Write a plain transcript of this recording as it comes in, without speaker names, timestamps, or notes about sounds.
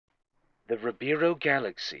The Rebiro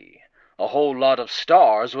Galaxy. A whole lot of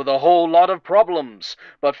stars with a whole lot of problems.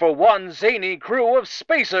 But for one zany crew of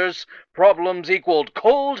spacers, problems equaled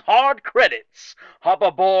cold hard credits. Hop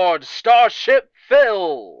aboard Starship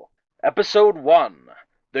Phil. Episode 1.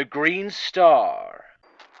 The Green Star.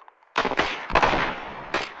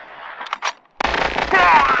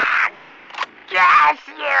 Yes,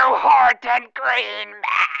 you Horton Green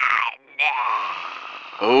Man!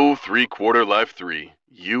 Oh, 3/4 Life 3.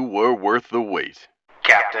 You were worth the wait.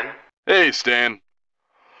 Captain? Hey, Stan.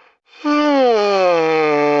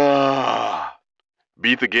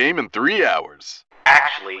 Beat the game in 3 hours.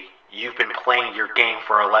 Actually, you've been playing your game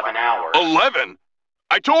for 11 hours. 11?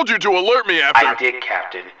 I told you to alert me after... I did,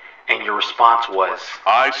 Captain, and your response was...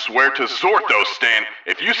 I swear to Zorthos, Stan,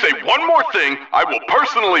 if you say one more thing, I will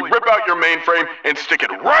personally rip out your mainframe and stick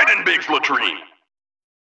it right in Big's latrine.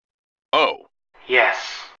 Oh. Yes.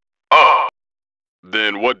 Oh.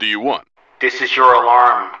 Then what do you want? This is your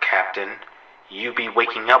alarm, Captain. You be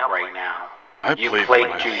waking up right now. You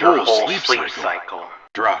played through your whole sleep cycle.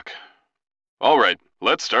 Drock. All right,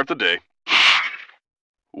 let's start the day.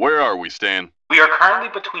 Where are we, Stan? We are currently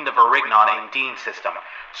between the Varignon and Dean system,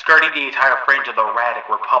 skirting the entire fringe of the Radic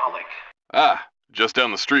Republic. Ah, just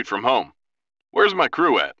down the street from home. Where's my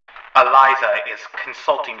crew at? Aliza is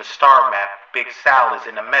consulting the star map. Big Sal is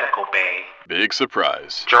in the medical bay. Big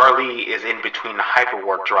surprise. Jarli is in between the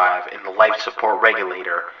hyperwarp drive and the life support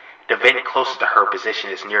regulator. The vent closest to her position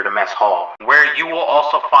is near the mess hall, where you will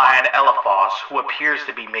also find Eliphas, who appears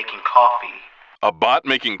to be making coffee. A bot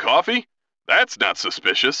making coffee? That's not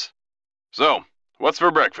suspicious. So, what's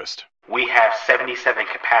for breakfast? We have 77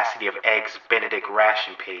 capacity of eggs Benedict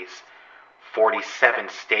ration paste, 47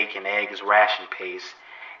 steak and eggs ration paste,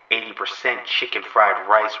 80% chicken fried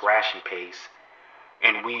rice ration paste,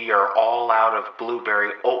 and we are all out of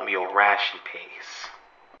blueberry oatmeal ration paste.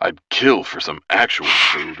 I'd kill for some actual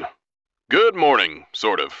food. Good morning,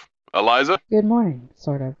 sort of. Aliza? Good morning,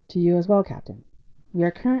 sort of, to you as well, Captain. We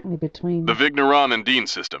are currently between... The Vigneron and Dean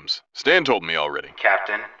systems. Stan told me already.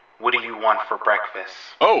 Captain, what do you want for breakfast?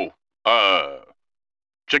 Oh,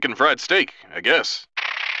 chicken fried steak, I guess.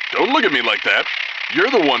 Don't look at me like that. You're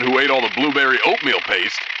the one who ate all the blueberry oatmeal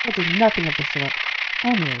paste. I did nothing of the sort.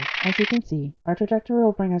 Anyway, as you can see, our trajectory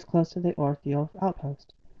will bring us close to the Orthiel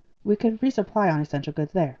outpost. We could resupply on essential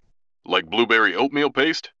goods there. Like blueberry oatmeal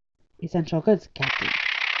paste? Essential goods, Captain.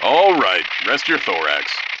 All right, rest your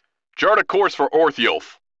thorax. Chart a course for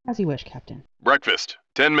Orthiolf. As you wish, Captain. Breakfast,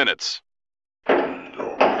 10 minutes.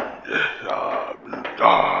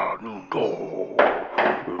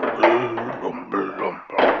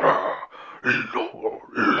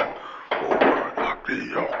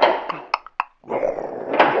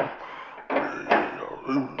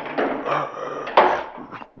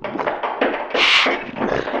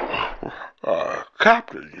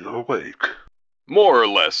 Captain, you're awake. More or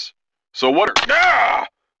less. So what are...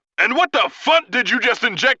 And what the fuck did you just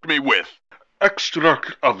inject me with?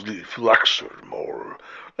 Extract of the flexor, more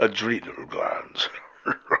adrenal glands.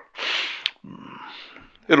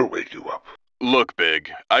 It'll wake you up. Look,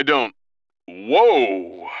 Big, I don't...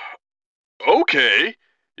 Whoa! Okay,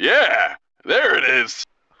 yeah, there it is.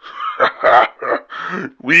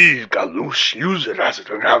 We got loose. Use it as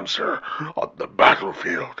an announcer on the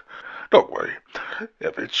battlefield. Don't worry.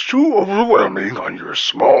 If it's too overwhelming on your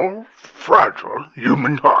small, fragile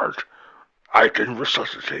human heart, I can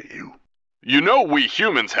resuscitate you. You know we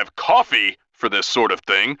humans have coffee for this sort of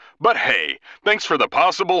thing, but hey, thanks for the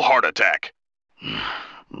possible heart attack.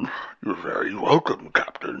 You're very welcome,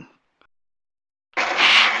 Captain.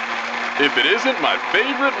 If it isn't my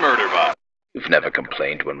favorite murder bot. You've never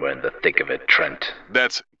complained when we're in the thick of it, Trent.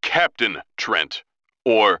 That's Captain Trent,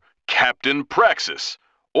 or Captain Praxis,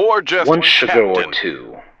 or just one sugar Captain. or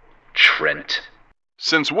two, Trent.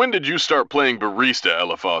 Since when did you start playing barista,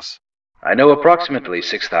 Eliphas? I know approximately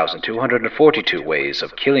 6,242 ways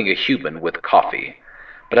of killing a human with coffee,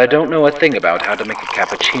 but I don't know a thing about how to make a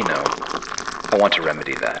cappuccino. I want to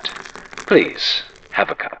remedy that. Please,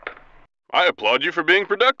 have a cup. I applaud you for being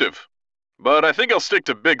productive, but I think I'll stick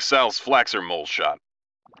to Big Sal's Flaxer mole shot.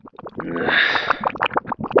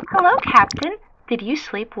 Hello, Captain. Did you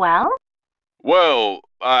sleep well? Well,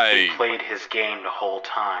 He played his game the whole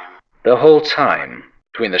time. The whole time.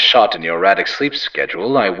 Between the shot and your erratic sleep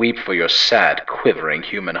schedule, I weep for your sad, quivering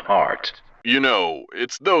human heart. You know,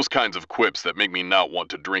 it's those kinds of quips that make me not want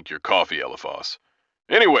to drink your coffee, Eliphas.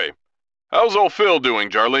 Anyway, how's old Phil doing,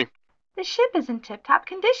 Jarli? The ship is in tip-top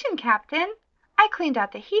condition, Captain. I cleaned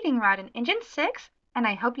out the heating rod in Engine 6, and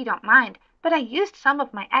I hope you don't mind, but I used some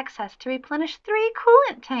of my excess to replenish 3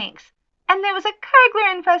 coolant tanks. And there was a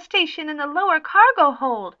Kurgler infestation in the lower cargo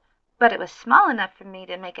hold. but it was small enough for me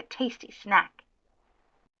to make a tasty snack.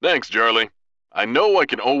 Thanks, Jarli. I know I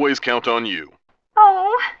can always count on you.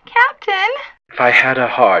 Oh, Captain! If I had a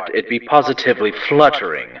heart, it'd be positively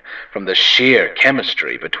fluttering from the sheer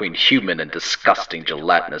chemistry between human and disgusting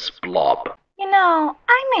gelatinous blob. You know,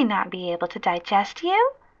 I may not be able to digest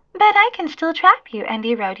you, but I can still trap you and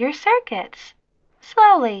erode your circuits.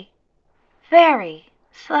 Slowly. Very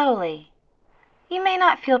slowly. You may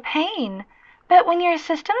not feel pain, but when your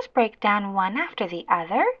systems break down one after the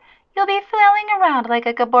other, you'll be flailing around like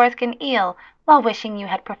a Gaborthkin eel while wishing you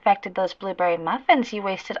had perfected those blueberry muffins you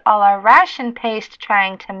wasted all our ration paste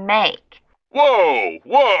trying to make. Whoa,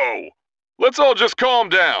 whoa! Let's all just calm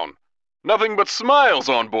down. Nothing but smiles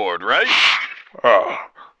on board, right?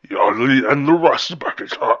 Jarli and the rust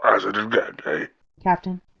buckets are at it again, eh?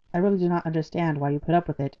 Captain, I really do not understand why you put up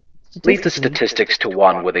with it. Leave the statistics to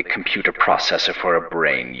one with a computer processor for a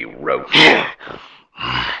brain, you roach.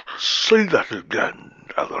 Say that again,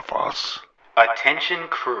 Eliphas. Attention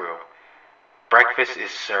crew. Breakfast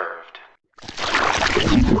is served.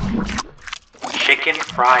 Chicken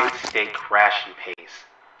fried steak ration pace.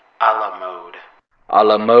 A la mode. A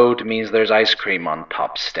la mode means there's ice cream on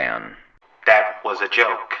top, Stan. That was a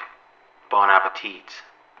joke. Bon appetit.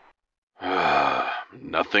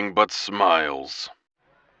 Nothing but smiles.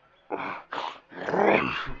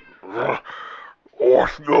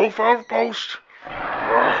 Orthulf outpost?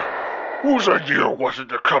 Whose idea was it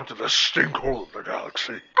to come to the stinkhole of the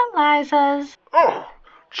galaxy? Aliza's. Oh,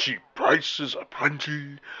 cheap prices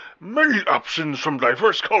aplenty, many options from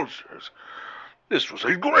diverse cultures. This was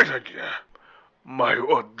a great idea. My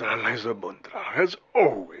Ordalizamundral has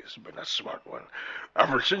always been a smart one,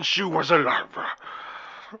 ever since she was a larva.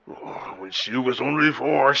 When she was only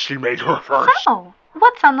 4, she made her first. So,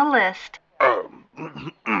 what's on the list?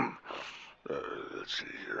 Let's see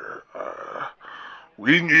here.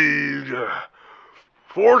 We need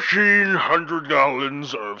 1,400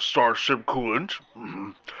 gallons of Starship coolant,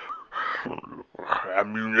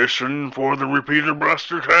 ammunition for the repeater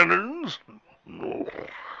blaster cannons, the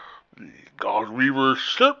Godweaver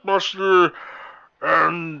Slipbuster,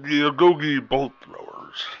 and the Agogi bolt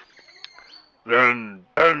throwers. Then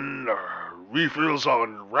refills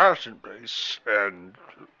on ration base and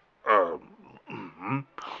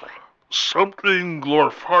something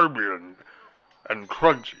Glorfarbian and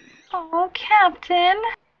crunchy. Oh, Captain.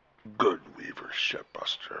 Good Weaver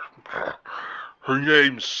Shipbuster. Her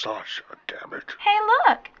name's Sasha, damn it. Hey,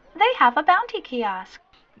 look. They have a bounty kiosk.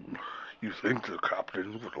 You think the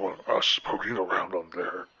captain would want us poking around on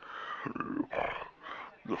there?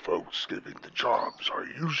 The folks giving the jobs are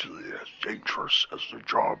usually as dangerous as the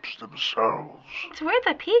jobs themselves. It's worth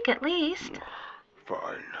a peek at least.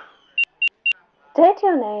 Fine. State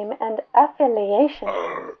your name and affiliation.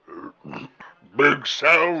 Big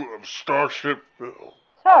Sal of Starship Phil.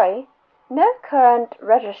 Sorry, no current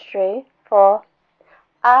registry for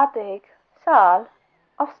a Big Sal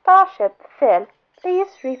of Starship Phil. Please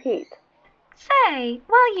repeat. Say,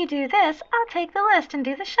 while you do this, I'll take the list and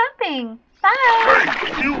do the shopping. Bye.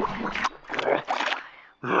 Hey, you!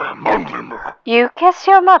 You're a member. You kiss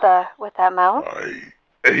your mother with that mouth. I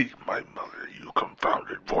ate my mother, you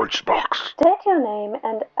confounded voice box. State your name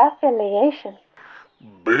and affiliation.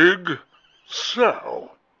 Big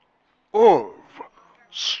Sal of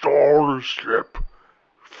Starship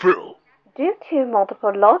Phil. Due to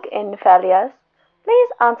multiple login failures, please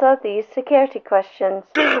answer these security questions.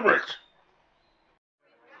 Damn it!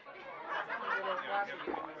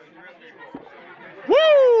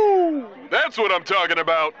 Woo! That's what I'm talking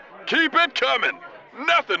about. Keep it coming.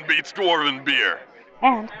 Nothing beats Dwarven beer.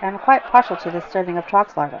 And I'm quite partial to this serving of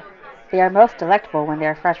Trox larvae. They are most delectable when they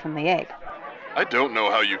are fresh from the egg. I don't know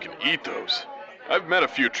how you can eat those. I've met a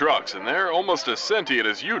few trucks, and they're almost as sentient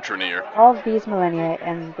as you, Trenier. All of these millennia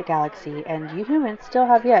in the galaxy, and you humans still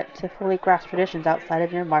have yet to fully grasp traditions outside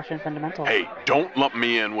of your Martian fundamentals. Hey, don't lump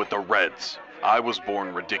me in with the Reds. I was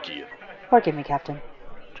born Ridiculous. Forgive me, Captain.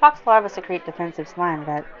 Trox larvae secrete defensive slime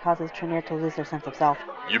that causes Trenier to lose their sense of self.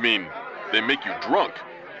 You mean they make you drunk?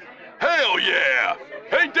 Hell yeah!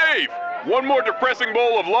 Hey, Dave! One more depressing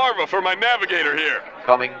bowl of larva for my navigator here.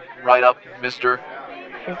 Coming right up, mister.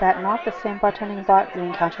 Is that not the same bartending bot we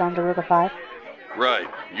encountered on Daruga 5? Right.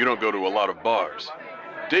 You don't go to a lot of bars.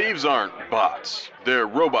 Daves aren't bots. They're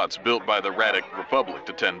robots built by the Radic Republic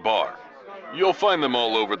to tend bar. You'll find them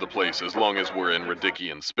all over the place as long as we're in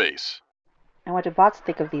Ridiculous space. And what do bots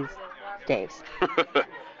think of these Daves?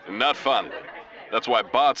 Not fondly. That's why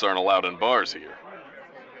bots aren't allowed in bars here.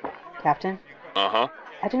 Captain? Uh-huh.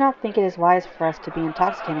 I do not think it is wise for us to be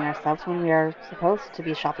intoxicating ourselves when we are supposed to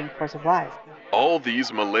be shopping for supplies. All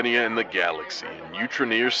these millennia in the galaxy, and you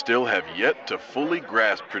Traineers still have yet to fully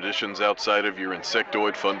grasp traditions outside of your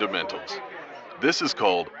insectoid fundamentals. This is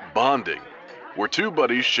called bonding, where two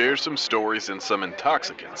buddies share some stories and some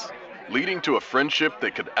intoxicants, leading to a friendship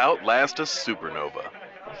that could outlast a supernova.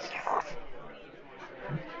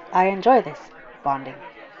 I enjoy this bonding.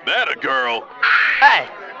 That a girl! Hey,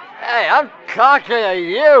 I'm talking to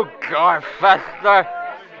you, Garfester.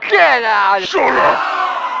 Get out! Shut up!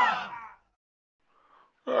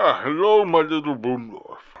 Hello, my little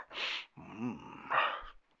boomdorf.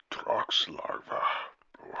 Trox larva.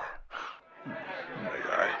 May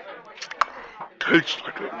I? Tastes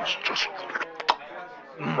like it was just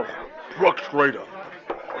plucked right out of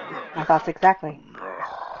the bog. My thoughts exactly.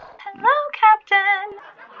 Hello, Captain.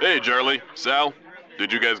 Hey, Jarli, Sal,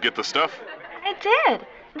 did you guys get the stuff? I did.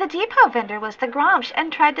 The depot vendor was the Gromsh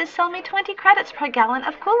and tried to sell me 20 credits per gallon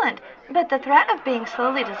of coolant, but the threat of being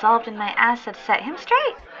slowly dissolved in my acid set him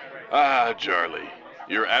straight. Ah, Jarli,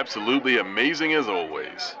 you're absolutely amazing as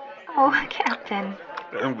always. Oh, Captain.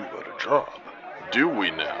 And we got a job. Do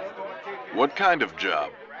we now? What kind of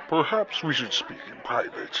job? Perhaps we should speak in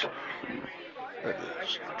private. That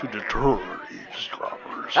is, to deter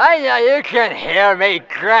eavesdroppers. I know you can hear me,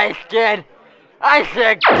 Grayskin. I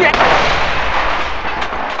said get...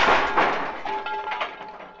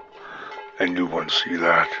 Anyone see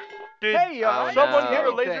that? Hey, someone no. hear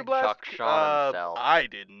a laser blast? Chuck shot himself. I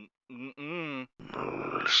didn't.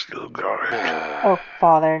 Still got it. Oh,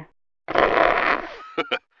 father.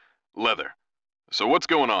 Leather. So what's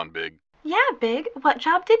going on, Big? Yeah, Big. What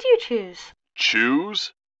job did you choose?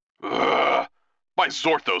 Choose? Ugh. By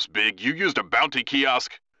Zorthos, Big, you used a bounty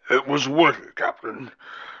kiosk? It was worth it, Captain.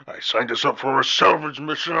 I signed us up for a salvage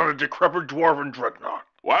mission on a decrepit Dwarven dreadnought.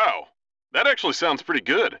 Wow, that actually sounds pretty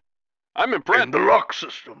good. I'm impressed. In the lock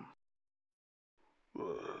system.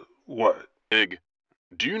 What? Big,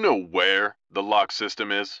 do you know where the lock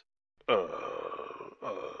system is?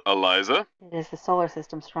 Aliza? It is the solar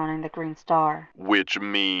system surrounding the green star. Which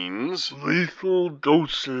means... Lethal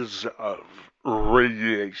doses of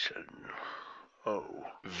radiation. Oh.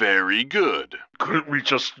 Very good. Couldn't we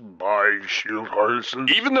just buy shield harnesses?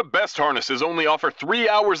 Even the best harnesses only offer 3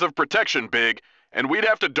 hours of protection, Big, and we'd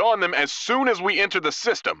have to don them as soon as we enter the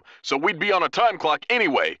system, so we'd be on a time clock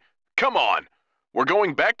anyway. Come on. We're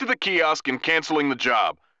going back to the kiosk and canceling the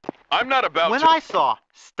job. I'm not about When to... I saw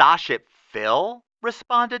Starship Phil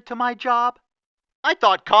responded to my job, I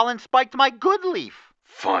thought Colin spiked my good leaf.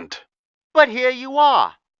 Funt. But here you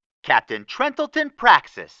are, Captain Trentleton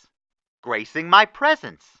Praxis, gracing my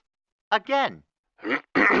presence. Again.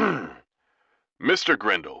 Mr.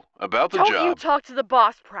 Grindle, about the Don't job... you talk to the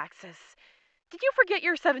boss, Praxis. Did you forget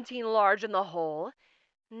you're 17 large in the hole?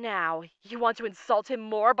 Now, you want to insult him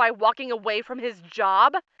more by walking away from his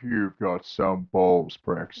job? You've got some balls,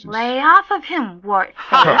 Praxis. Lay off of him, wart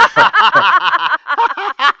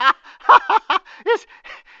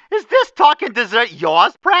Is this talking dessert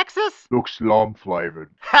yours, Praxis? Looks lime-flavored.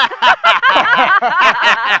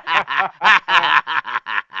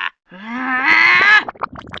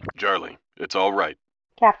 Jarli, it's all right.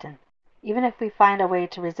 Captain, even if we find a way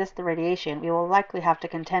to resist the radiation, we will likely have to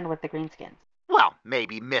contend with the greenskins. Well,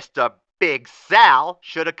 maybe Mr. Big Sal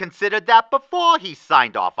should have considered that before he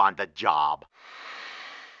signed off on the job.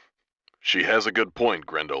 She has a good point,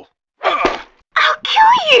 Grindle. I'll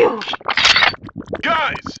kill you!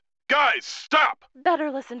 Guys, stop! Better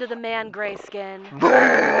listen to the man, Grayskin.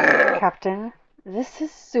 Captain, this is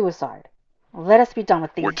suicide. Let us be done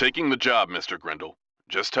with these. We're taking the job, Mr. Grindle.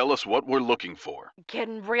 Just tell us what we're looking for.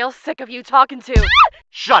 Getting real sick of you talking to...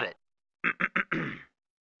 Shut it!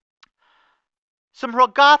 Some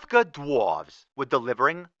Rogothka dwarves were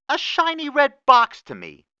delivering a shiny red box to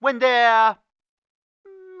me when their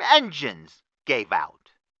engines gave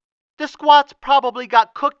out. The squats probably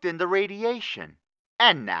got cooked in the radiation.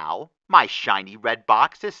 And now, my shiny red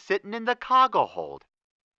box is sitting in the cargo hold.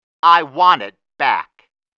 I want it back.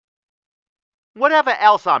 Whatever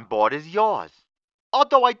else on board is yours.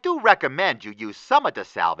 Although I do recommend you use some of the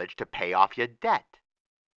salvage to pay off your debt.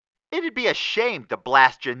 It'd be a shame to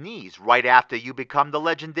blast your knees right after you become the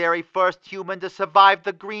legendary first human to survive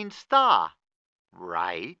the Green Star.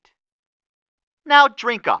 Right? Now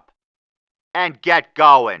drink up. And get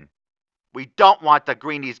going. We don't want the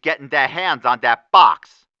greenies getting their hands on that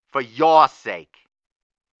box. For your sake.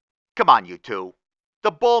 Come on, you two.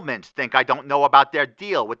 The Bullmans think I don't know about their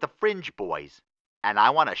deal with the Fringe Boys. And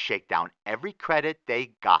I want to shake down every credit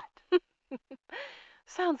they got.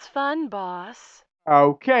 Sounds fun, boss.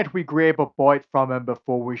 Oh, can't we grab a bite from him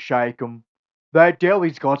before we shake him? That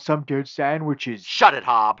deli's got some good sandwiches. Shut it,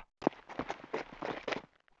 Hob.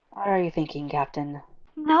 What are you thinking, Captain?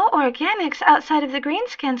 No organics outside of the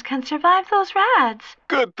greenskins can survive those rads.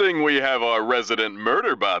 Good thing we have our resident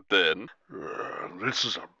murder bot then. This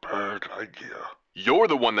is a bad idea. You're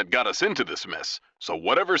the one that got us into this mess, so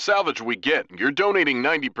whatever salvage we get, you're donating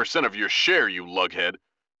 90% of your share, you lughead.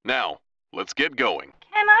 Now, let's get going.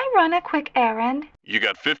 Can I run a quick errand? You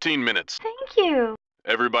got 15 minutes. Thank you.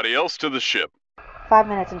 Everybody else to the ship. 5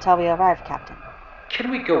 minutes until we arrive, Captain.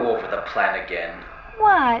 Can we go over the plan again?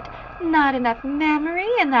 What? Not enough memory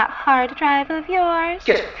in that hard drive of yours?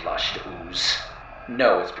 Get flushed, Ooze.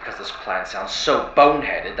 No, it's because this plan sounds so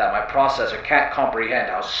boneheaded that my processor can't comprehend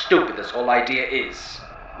how stupid this whole idea is.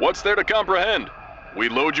 What's there to comprehend? We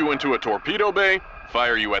load you into a torpedo bay,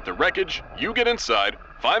 fire you at the wreckage, you get inside,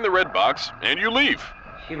 find the red box, and you leave.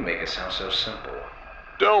 You make it sound so simple.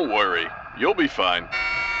 Don't worry, you'll be fine.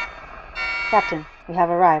 Captain, we have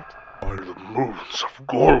arrived. By the moons of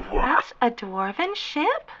Gorwok. That's a dwarven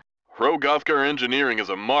ship? ROGOTHBURG engineering is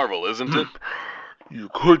a marvel, isn't it? You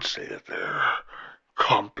could say it there.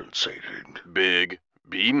 Compensating. Big,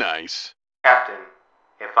 be nice. Captain,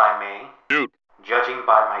 if I may. Shoot. Judging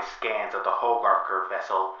by my scans of the RYKER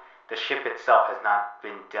vessel, the ship itself has not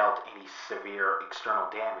been dealt any severe external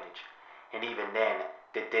damage, and even then,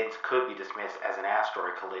 the dents could be dismissed as an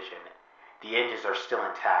asteroid collision. The engines are still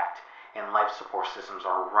intact, and life support systems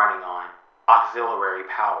are running on auxiliary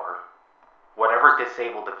power. Whatever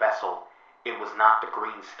disabled the vessel, it was not the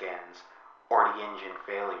greenskins or the engine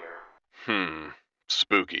failure.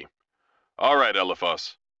 Spooky. All right,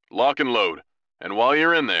 Eliphas. Lock and load. And while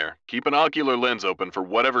you're in there, keep an ocular lens open for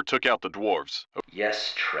whatever took out the dwarves.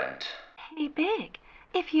 Yes, Trent. Hey, Big,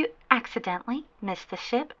 if you accidentally miss the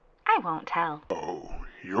ship, I won't tell. Oh,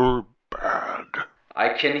 you're bad. I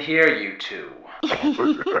can hear you two.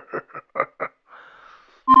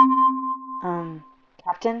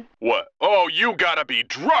 Captain? What? Oh, you gotta be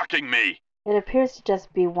drucking me! It appears to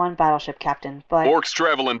just be one battleship, Captain, but... Orcs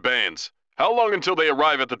travel in bands. How long until they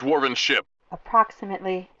arrive at the Dwarven ship?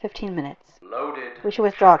 Approximately 15 minutes. Loaded. We should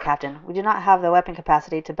withdraw, Captain. We do not have the weapon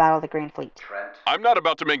capacity to battle the Green Fleet. Trent. I'm not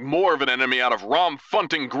about to make more of an enemy out of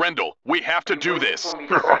Rom-funting Grendel. We have to do this.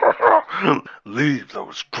 Leave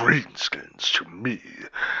those greenskins to me.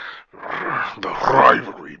 The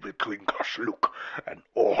rivalry between Kashluk and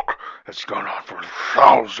Orc has gone on for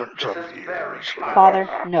thousands of years. Father,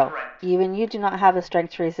 no. Even you do not have the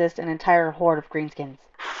strength to resist an entire horde of greenskins.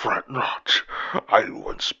 Fret not. I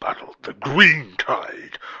once battled the Green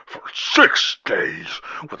Tide for 6 days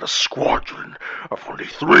with a squadron of only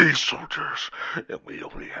 3 soldiers, and we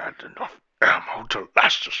only had enough ammo to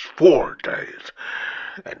last us 4 days.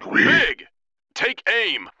 And we... Big! Take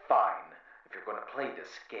aim! Fine. If you're going to play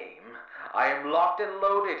this game, I am locked and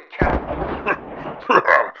loaded, Captain.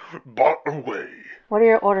 But away. What are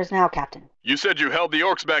your orders now, Captain? You said you held the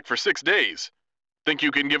orcs back for 6 days. Think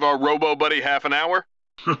you can give our robo-buddy half an hour?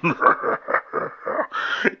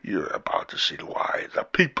 You're about to see why the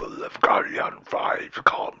people of Guardian 5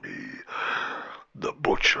 call me the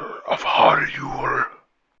Butcher of Hardur.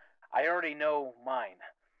 I already know mine.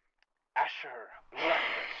 Asher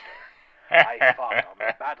Blacklister. I fought on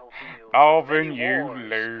the battlefield Alvin, many you wars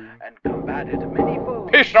loon. and combated many foes.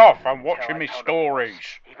 Piss off, I'm until watching I me found a stories.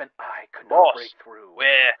 boss Even I could not Boss, break through.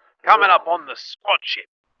 we're coming up on the squad ship.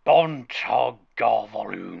 Bontog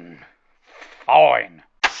Garvaloon. Fine.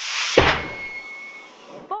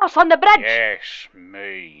 Boss, on the bridge! Yes,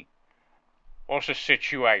 me. What's the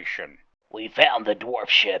situation? We found the dwarf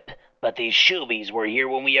ship, but these shoobies were here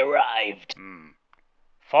when we arrived.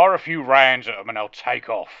 Fire a few rounds at them and I'll take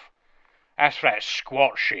off. As for that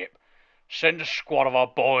squat ship, send a squad of our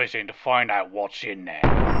boys in to find out what's in there.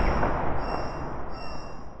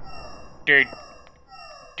 Did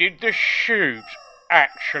the shoots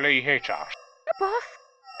actually hit us? Boss,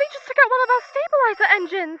 they just took out one of our stabilizer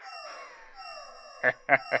engines.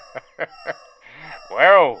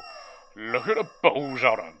 Well, look at the balls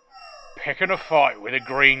on them. Picking a fight with the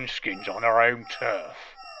greenskins on their own turf.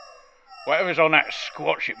 Whatever's on that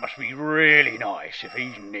squat ship must be really nice if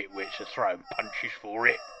these nitwits are throwing punches for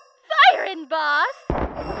it. Firing, boss!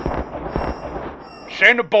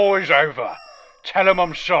 Send the boys over. Tell them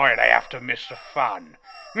I'm sorry they have to miss the fun.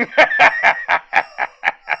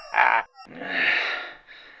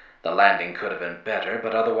 The landing could have been better,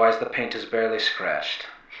 but otherwise the paint is barely scratched.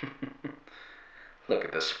 Look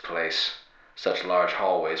at this place. Such large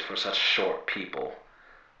hallways for such short people.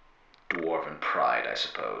 Dwarven pride, I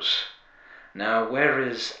suppose. Now, where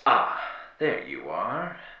is... Ah, there you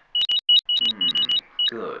are.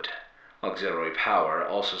 Good. Auxiliary power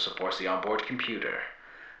also supports the onboard computer.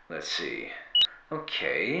 Let's see.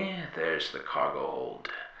 Okay, there's the cargo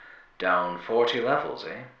hold. Down 40 levels,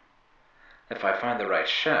 eh? If I find the right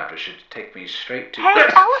shaft, it should take me straight to... Hey,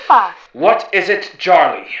 Eliphas! What is it,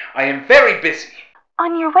 Jarli? I am very busy.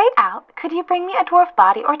 On your way out, could you bring me a dwarf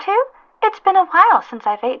body or two? It's been a while since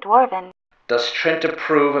I've ate Dwarven. Does Trent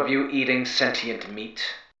approve of you eating sentient meat?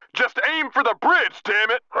 Just aim for the bridge,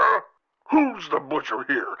 damn it! Huh? Who's the butcher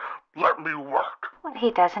here? Let me work. What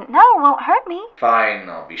he doesn't know won't hurt me. Fine,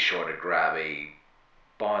 I'll be sure to grab a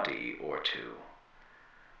body or two.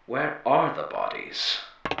 Where are the bodies?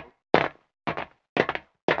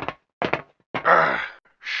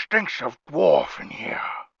 Stinks of dwarf in here.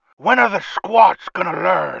 When are the squats gonna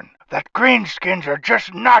learn that greenskins are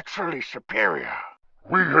just naturally superior?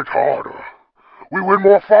 We hit harder. We win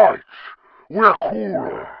more fights. We're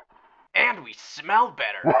cooler. And we smell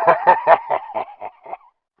better.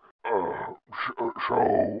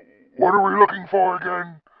 So, what are we looking for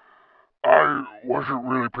again? I wasn't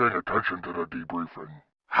really paying attention to the debriefing.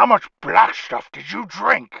 How much black stuff did you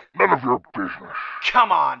drink? None of your business.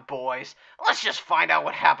 Come on, boys. Let's just find out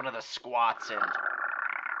what happened to the squats and...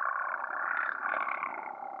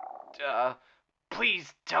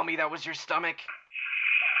 please tell me that was your stomach.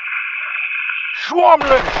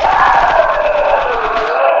 Swarmlets!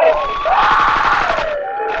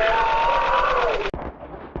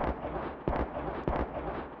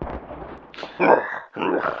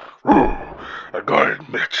 I gotta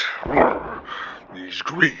admit, these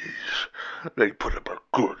greenies, they put up a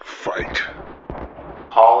good fight.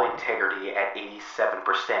 Hull integrity at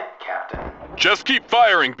 87%, Captain. Just keep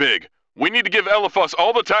firing, Big. We need to give Eliphas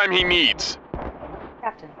all the time he needs.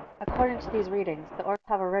 Captain, according to these readings, the orcs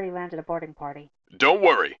have already landed a boarding party. Don't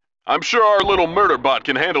worry. I'm sure our little murder bot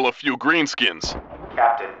can handle a few greenskins.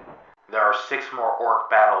 Captain, there are 6 more orc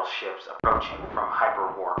battleships approaching from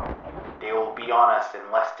Hyperwarp. They will be on us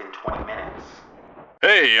in less than 20 minutes.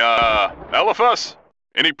 Hey, Eliphas?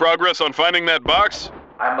 Any progress on finding that box?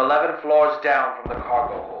 I'm 11 floors down from the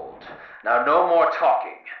cargo hold. Now no more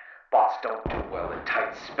talking. Bots don't do well in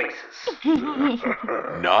tight spaces.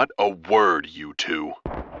 Not a word, you two.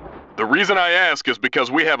 The reason I ask is because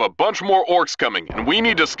we have a bunch more orcs coming, and we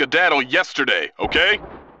need to skedaddle yesterday, okay?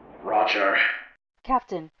 Roger.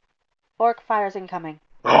 Captain, orc fires incoming.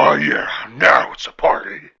 Oh yeah, now it's a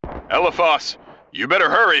party. Eliphas, you better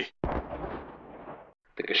hurry.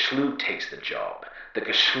 The Gashlu takes the job. The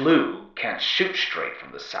Gashlu can't shoot straight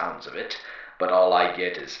from the sounds of it, but all I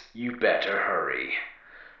get is, you better hurry.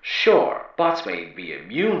 Sure, bots may be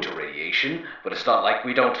immune to radiation, but it's not like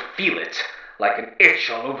we don't feel it, like an itch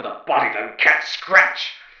all over the body that we can't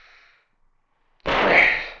scratch.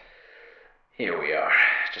 Here we are.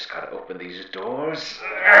 Just gotta open these doors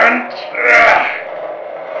and...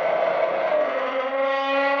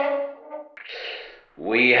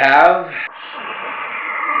 We have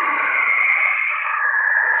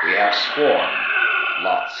swarm.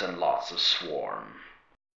 Lots and lots of swarm.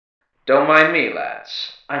 Don't mind me,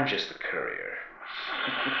 lads. I'm just the courier.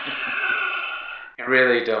 You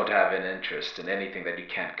really don't have an interest in anything that you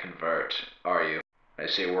can't convert, are you? I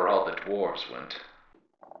see where all the dwarves went.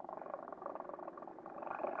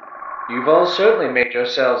 You've all certainly made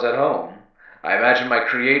yourselves at home. I imagine my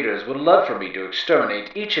creators would love for me to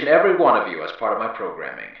exterminate each and every one of you as part of my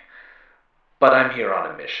programming. But I'm here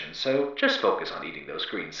on a mission, so just focus on eating those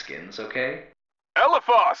greenskins, okay?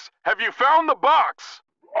 Eliphas, have you found the box?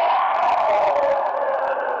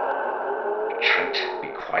 Trent, be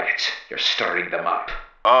quiet. You're stirring them up.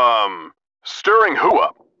 Stirring who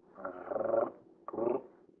up?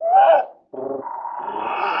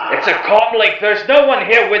 It's a calm lake. There's no one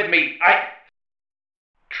here with me.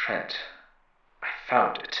 Trent, I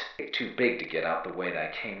found it. It's too big to get out the way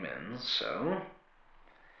that I came in, so...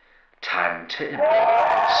 Time to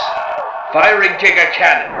improvise. Firing Giga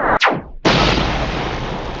Cannon!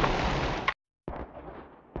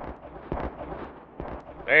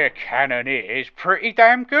 Their cannon is pretty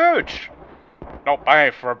damn good. Not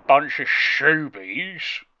bad for a bunch of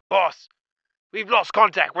shoobies. Boss, we've lost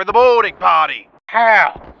contact with the boarding party.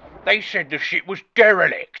 How? They said the ship was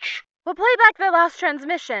derelict. We'll play back their last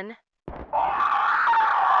transmission.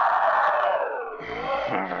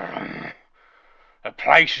 The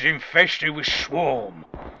place is infested with swarm.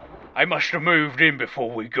 They must have moved in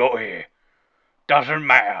before we got here. Doesn't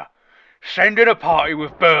matter. Send in a party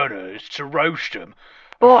with burners to roast them.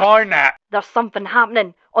 Boss, find that. There's something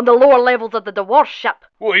happening on the lower levels of the dwarf ship.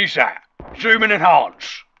 What is that? Zoom and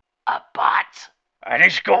enhance. A bot? And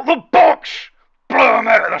it's got the box! Blow 'em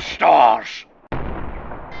out of the stars!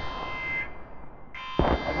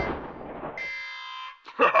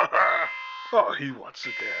 Oh, he wants to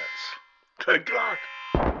dance. Take that.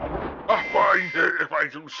 I'll find it if I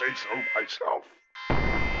do say so myself.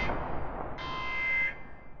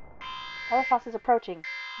 Eliphas is approaching.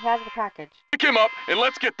 He has the package. Pick him up and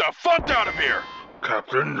let's get the fuck out of here!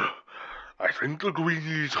 Captain, I think the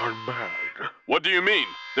greenies are mad. What do you mean?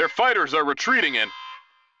 Their fighters are retreating and...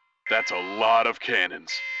 That's a lot of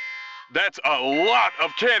cannons. That's a lot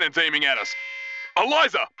of cannons aiming at us!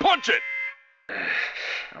 Aliza, punch it!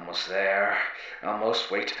 Almost there. Almost.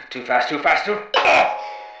 Wait. Too fast.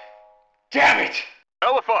 Damn it!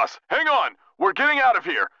 Eliphas, hang on! We're getting out of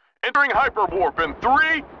here! Entering hyperwarp in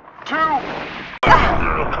 3, 2...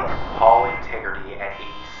 Hull integrity at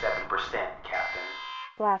 87%, Captain.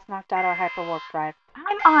 Blast knocked out our hyperwarp drive.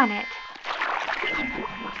 I'm on it.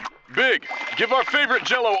 Big, give our favorite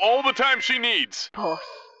Jello all the time she needs. Boss,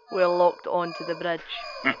 we're locked onto the bridge.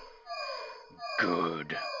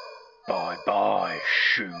 Good. Bye-bye,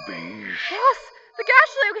 shoobies. Boss, the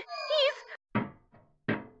gas loop, he's...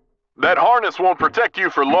 That harness won't protect you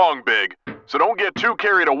for long, Big. So don't get too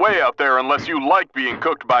carried away out there unless you like being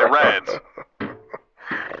cooked by rads.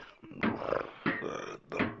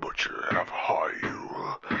 The Butcher of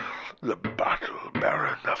Hyrule, the Battle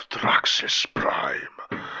Baron of Praxis Prime,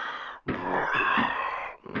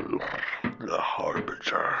 the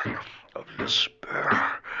Harbinger of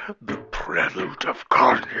Despair, the Prelude of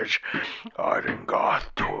Carnage, Ardengoth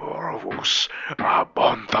Torvus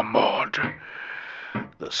Abondamod,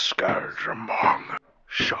 the Scourge among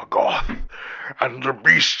Shoggoth, and the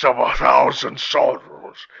Beast of 1,000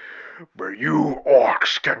 Sorrows, but you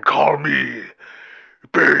orcs can call me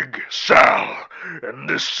Big Sal, and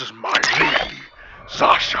this is my lady,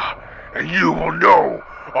 Sasha, and you will know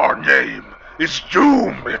our name is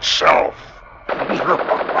Doom itself.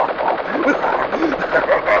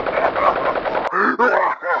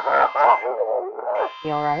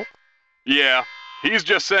 You alright? Yeah, he's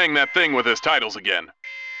just saying that thing with his titles again.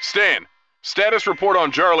 Stan, status report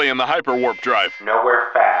on Jarli and the hyperwarp drive. Nowhere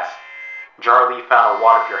fast. Jarli found a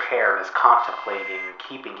wad of your hair and is contemplating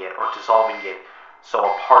keeping it or dissolving it, so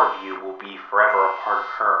a part of you will be forever a part of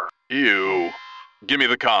her. Ew. Give me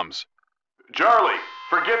the comms. Jarli,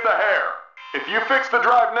 forget the hair. If you fix the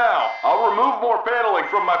drive now, I'll remove more paneling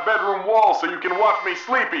from my bedroom wall so you can watch me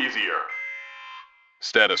sleep easier.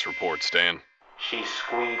 Status report, Stan. She's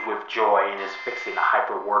squeed with joy and is fixing the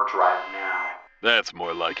hyperwarp drive now. That's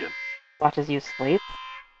more like it. Watches you sleep?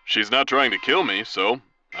 She's not trying to kill me, so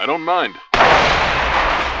I don't mind.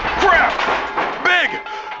 Crap! Big!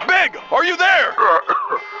 Are you there?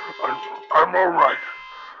 I'm alright.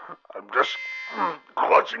 I'm just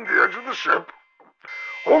clutching the edge of the ship,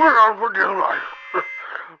 holding on for dear life.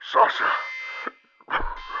 Sasha,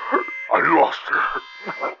 I lost her.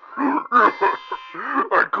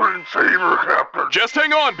 I couldn't save her, Captain. Just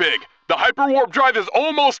hang on, Big. The hyperwarp drive is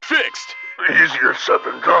almost fixed. Easier said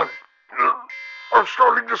than done. I'm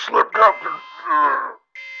starting to slip, Captain.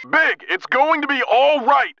 Big, it's going to be all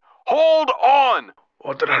right. Hold on.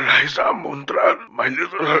 Ordalizamundral, my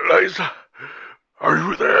little Aliza. Are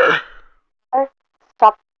you there?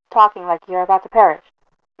 Stop talking like you're about to perish.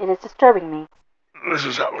 It is disturbing me. This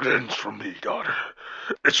is how it ends for me, daughter.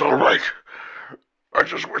 It's all right. I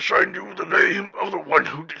just wish I knew the name of the one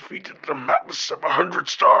who defeated the madness of 100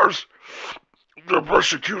 stars, the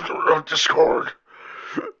persecutor of discord,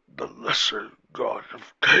 the lesser god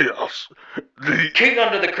of chaos, the King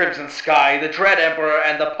under the crimson sky, the dread emperor,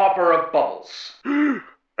 and the popper of bubbles.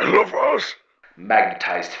 Eliphas?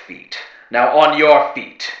 Magnetized feet. Now on your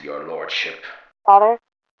feet, your lordship. Father?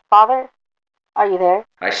 Are you there?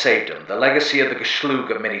 I saved him. The legacy of the Geshlug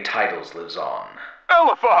of many titles lives on.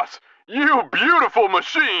 Eliphas, you beautiful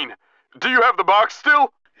machine! Do you have the box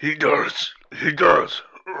still? He does.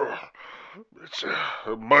 It's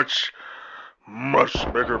a much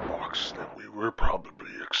bigger box than we were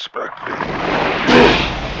probably expecting.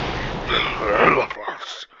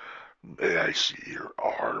 Eliphas, may I see your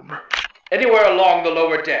arm? Anywhere along the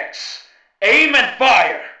lower decks. Aim and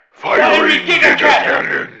fire! Firing Giga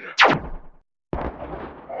Cannon!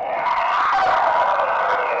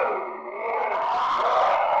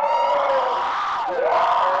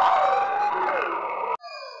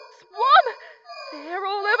 They're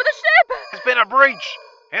all over the ship! There's been a breach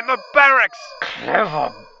in the barracks!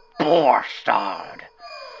 Clever bastard.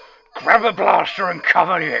 Grab a blaster and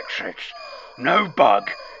cover the exits. No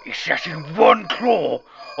bug is setting one claw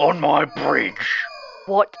on my bridge.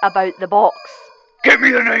 What about the box? Give me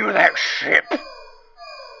the name of that ship.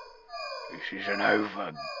 This is an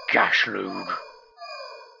over-Geshlug.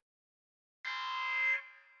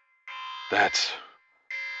 That's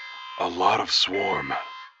a lot of swarm.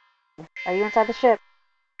 Are you inside the ship?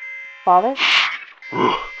 Father?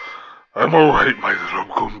 I'm alright, my little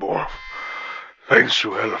Goomborf. Thanks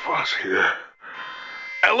to Eliphas here.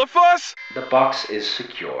 Eliphas? The box is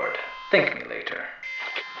secured. Thank me later.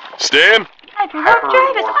 Stan? Hyperwarp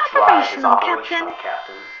drive is operational,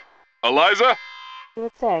 Captain. Eliza? You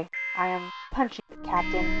would say, I am punching the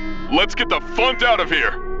Captain. Let's get the funk out of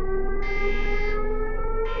here!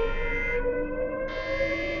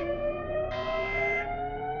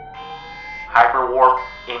 Hyperwarp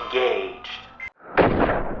engaged.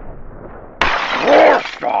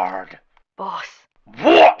 Warstard! Boss,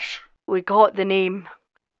 What? we got the name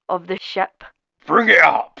of the ship. Bring it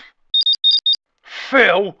up.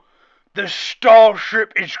 Phil? The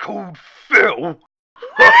starship is called Phil?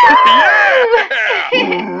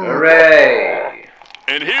 Hooray!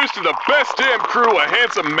 And here's to the best damn crew a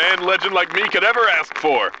handsome man legend like me could ever ask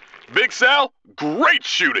for. Big Sal, great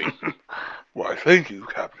shooting. Why, thank you,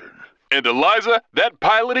 Captain. And Eliza, that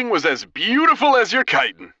piloting was as beautiful as your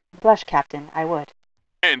kiting. Blush, Captain, I would.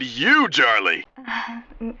 And you, Jarli.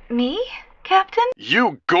 Me, Captain?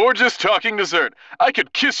 You gorgeous talking dessert. I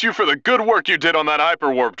could kiss you for the good work you did on that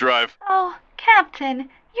hyperwarp drive. Oh, Captain,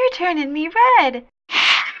 you're turning me red.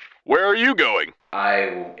 Where are you going?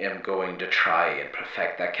 I am going to try and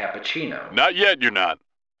perfect that cappuccino. Not yet, you're not.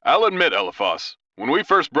 I'll admit, Eliphas, when we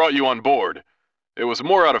first brought you on board, it was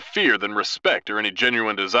more out of fear than respect or any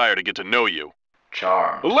genuine desire to get to know you.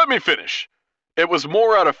 Charmed. Let me finish. It was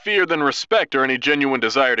more out of fear than respect or any genuine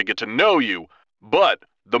desire to get to know you, but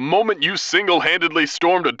the moment you single-handedly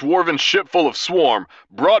stormed a Dwarven ship full of swarm,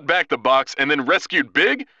 brought back the box, and then rescued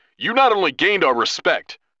Big, you not only gained our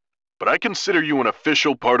respect, but I consider you an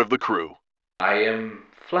official part of the crew. I am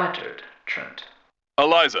flattered, Trent.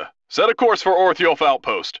 Eliza, set a course for Orthiolf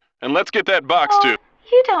Outpost, and let's get that box too.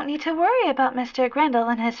 You don't need to worry about Mr. Grendel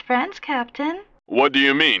and his friends, Captain. What do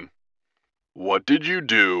you mean? What did you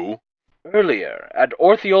do? Earlier, at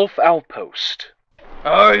Orthiolf Outpost.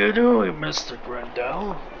 How are you doing, Mr.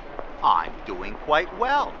 Grendel? I'm doing quite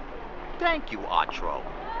well. Thank you, Atro.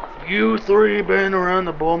 You three been around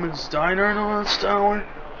the Bowman's Diner in the last hour?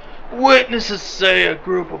 Witnesses say a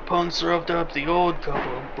group of punks roughed up the old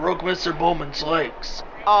couple and broke Mr. Bowman's legs.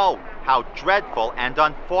 Oh, how dreadful and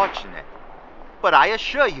unfortunate. But I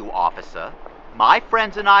assure you, officer, my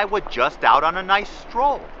friends and I were just out on a nice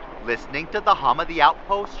stroll, listening to the hum of the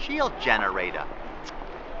outpost shield generator.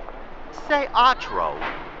 Say, Atro,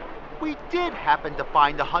 we did happen to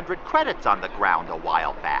find 100 credits on the ground a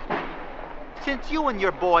while back. Since you and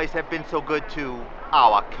your boys have been so good to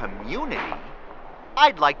our community,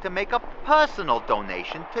 I'd like to make a personal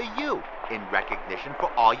donation to you in recognition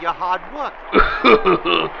for all your hard work.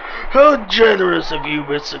 How generous of you,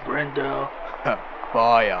 Mr. Grendel.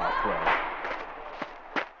 Bye, Atro.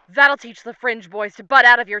 That'll teach the Fringe boys to butt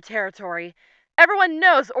out of your territory. Everyone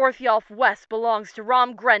knows Orthiolf West belongs to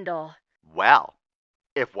Rom Grendel. Well,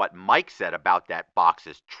 if what Mike said about that box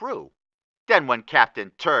is true, then when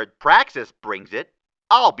Captain Turd Praxis brings it,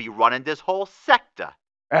 I'll be running this whole sector.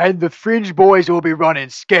 And the Fringe boys will be running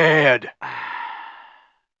scared.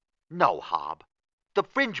 No, Hob. The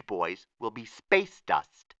Fringe boys will be space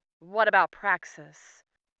dust. What about Praxis?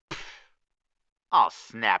 I'll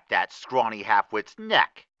snap that scrawny halfwit's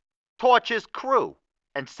neck, torch his crew,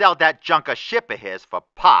 and sell that junk a ship of his for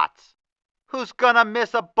pots. Who's gonna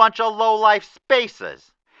miss a bunch of low-life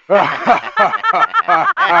spacers? Looks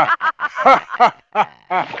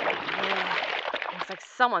like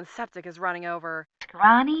someone's septic is running over.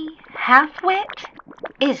 Scrawny halfwit?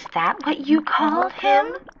 Is that what you called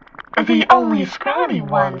him? The only scrawny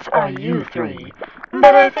ones are you three,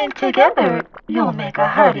 but I think together you'll make a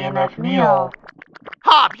hearty enough meal.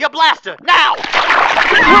 Hob, your blaster, now!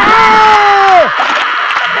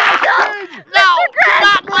 No!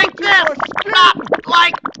 Not like this! Not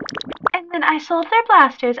like... And then I sold their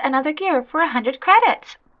blasters and other gear for 100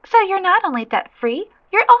 credits. So you're not only debt-free,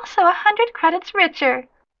 you're also 100 credits richer.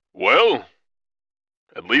 Well,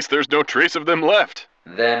 at least there's no trace of them left.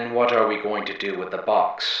 Then what are we going to do with the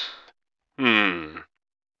box?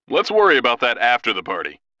 Let's worry about that after the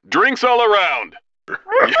party. Drinks all around!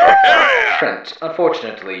 Yeah! Trent,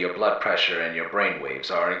 unfortunately your blood pressure and your brainwaves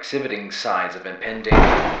are exhibiting signs of impending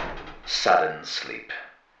sudden sleep.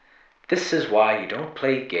 This is why you don't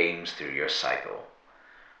play games through your cycle.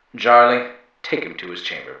 Jarli, take him to his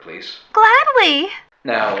chamber, please. Gladly!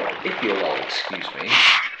 Now, if you'll all excuse me,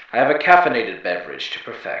 I have a caffeinated beverage to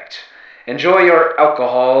perfect. Enjoy your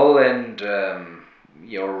alcohol and,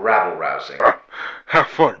 your rabble-rousing. Have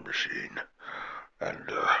fun, machine.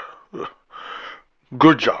 And,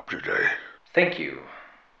 good job today. Thank you,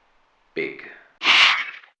 Big.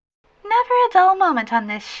 Never a dull moment on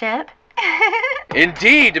this ship.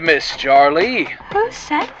 Indeed, Miss Jarli. Who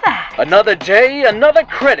said that? Another day, another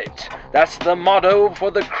credit. That's the motto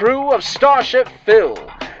for the crew of Starship Phil.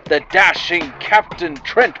 the dashing Captain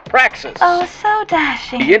Trent Praxis. Oh, so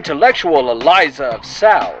dashing. The intellectual Aliza of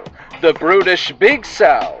Sal, the brutish Big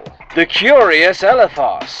Sal, the curious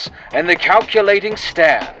Eliphas, and the calculating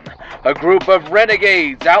Stan. A group of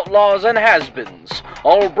renegades, outlaws, and has-beens,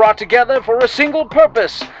 all brought together for a single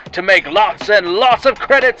purpose, to make lots and lots of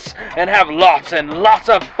credits and have lots and lots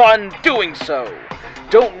of fun doing so.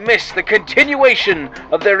 Don't miss the continuation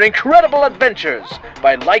of their incredible adventures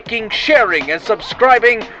by liking, sharing, and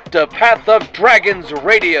subscribing to Path of Dragons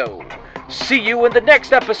Radio. See you in the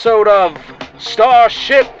next episode of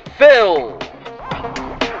Starship Phil.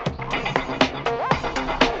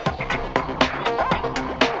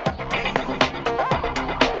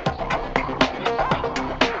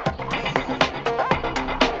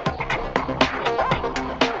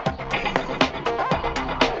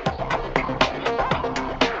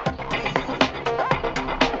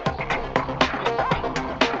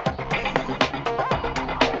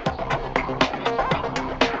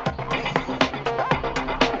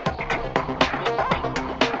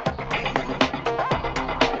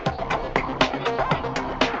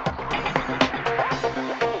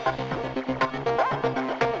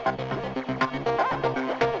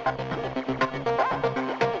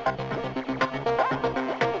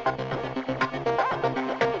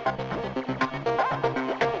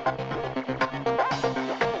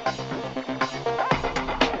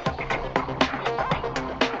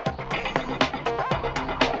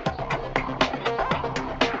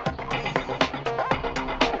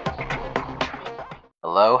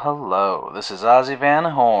 Hello, this is Ozzy Van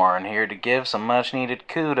Horn here to give some much needed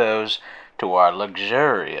kudos to our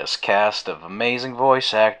luxurious cast of amazing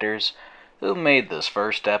voice actors who made this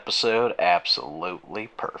first episode absolutely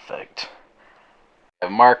perfect. We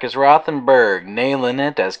have Marcus Rothenburg nailing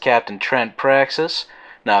it as Captain Trent Praxis.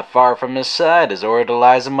 Not far from his side is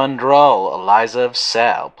Ordalizamundral, Aliza of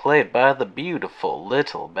Sal, played by the beautiful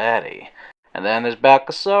little Batty. And then there's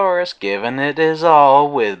BALCAZAURUS giving it his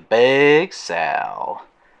all with Big Sal.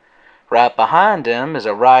 Right behind him is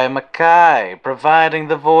ARIAH MAKHI, providing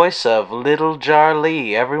the voice of little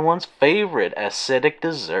Jarli, everyone's favorite acidic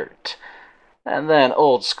dessert. And then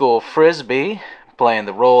Old School Frisbee, playing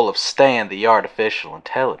the role of Stan the Artificial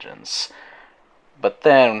Intelligence. But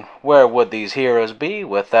then, where would these heroes be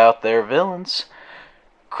without their villains?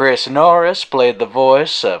 Chris Norris played the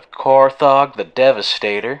voice of Korthog the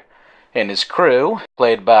Devastator, and his crew,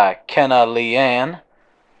 played by KENNAGH LEANN,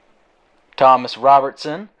 Thomas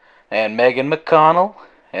Robertson, and MEGHAN McConnell.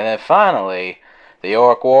 And then finally, the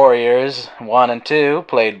Orc Warriors 1 and 2,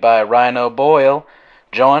 played by Rhino Boyle,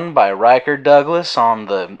 joined by RYKER Douglas on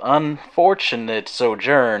the unfortunate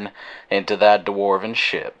sojourn into that Dwarven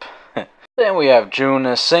ship. Then we have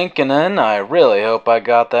JOONAS, I really hope I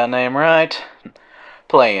got that name right,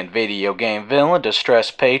 playing video game villain,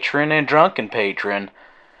 distressed patron, and drunken patron.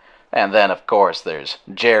 And then, of course, there's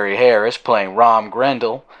Jerry Harris playing Rom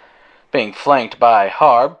Grendel, being flanked by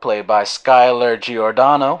Harb, played by Skylar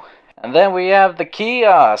Giordano. And then we have the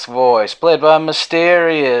kiosk voice, played by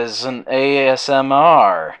Mysterious and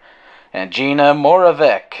ASMR. And Gina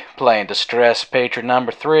Moravec, playing Distressed Patron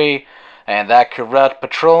number 3. And that corrupt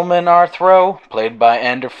patrolman Arthro, played by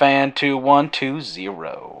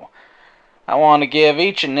Enderfan2120. I want to give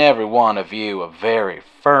each and every one of you a very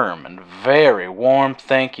firm and very warm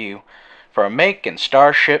thank you for making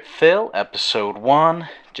Starship Phil Episode 1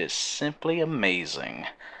 just simply amazing.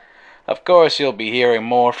 Of course, you'll be hearing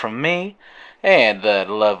more from me and that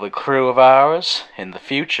lovely crew of ours in the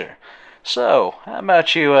future. So, how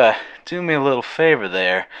about you do me a little favor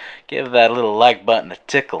there, give that little like button a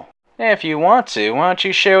tickle. And if you want to, why don't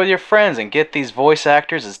you share with your friends and get these voice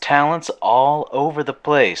actors as talents all over the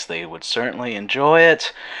place. They would certainly enjoy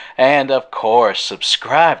it. And of course,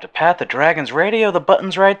 subscribe to Path of Dragons Radio. The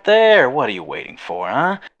button's right there. What are you waiting for,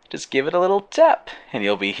 huh? Just give it a little tap, and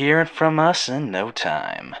you'll be hearing from us in no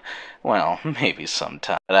time. Well, maybe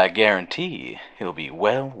sometime, but I guarantee it'll be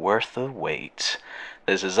well worth the wait.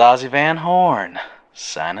 This is Ozzy Van Horn,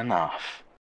 signing off.